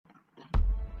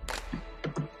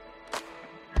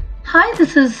Hi,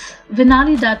 this is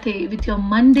Vinali Date with your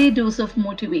Monday dose of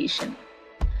motivation.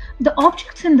 The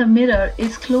objects in the mirror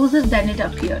is closer than it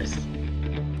appears.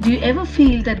 Do you ever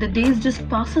feel that the days just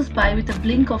passes by with a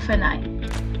blink of an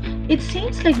eye? It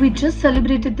seems like we just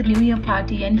celebrated the New Year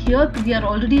party and here we are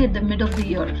already at the mid of the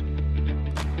year.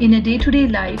 In a day-to-day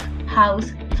life,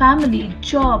 house, family,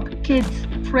 job, kids,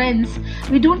 friends,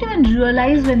 we don't even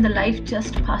realize when the life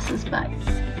just passes by.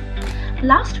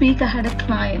 Last week, I had a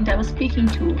client I was speaking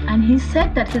to, and he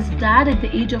said that his dad, at the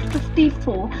age of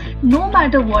 54, no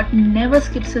matter what, never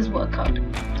skips his workout.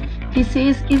 He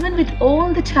says, even with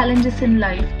all the challenges in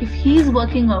life, if he's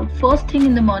working out first thing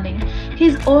in the morning,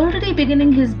 he's already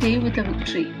beginning his day with a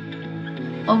victory.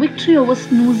 A victory over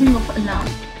snoozing of alarm,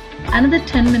 another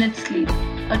 10 minutes sleep,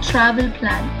 a travel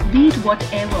plan, be it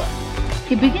whatever.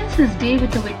 He begins his day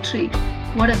with a victory.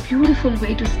 What a beautiful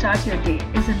way to start your day,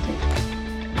 isn't it?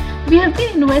 We have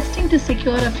been investing to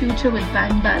secure a future with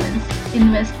bank balance,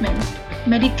 investments,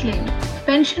 mediclaim,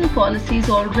 pension policies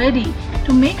already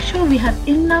to make sure we have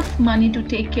enough money to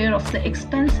take care of the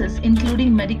expenses,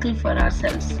 including medical for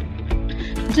ourselves.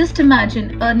 Just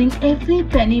imagine earning every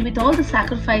penny with all the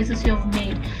sacrifices you have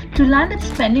made to land up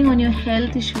spending on your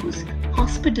health issues,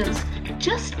 hospitals,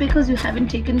 just because you haven't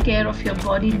taken care of your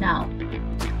body now.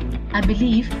 I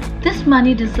believe this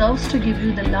money deserves to give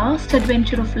you the last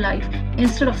adventure of life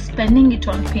instead of spending it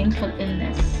on painful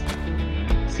illness.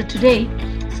 So today,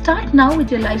 start now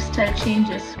with your lifestyle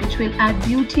changes which will add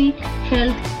beauty,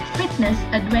 health, fitness,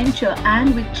 adventure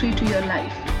and victory to your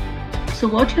life. So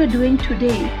what you're doing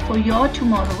today for your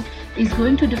tomorrow is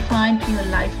going to define your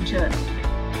life journey.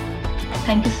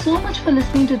 Thank you so much for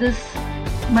listening to this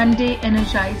Monday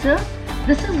Energizer.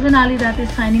 This is Vinali Date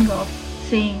signing off,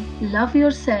 saying love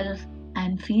yourself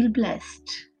and feel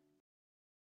blessed.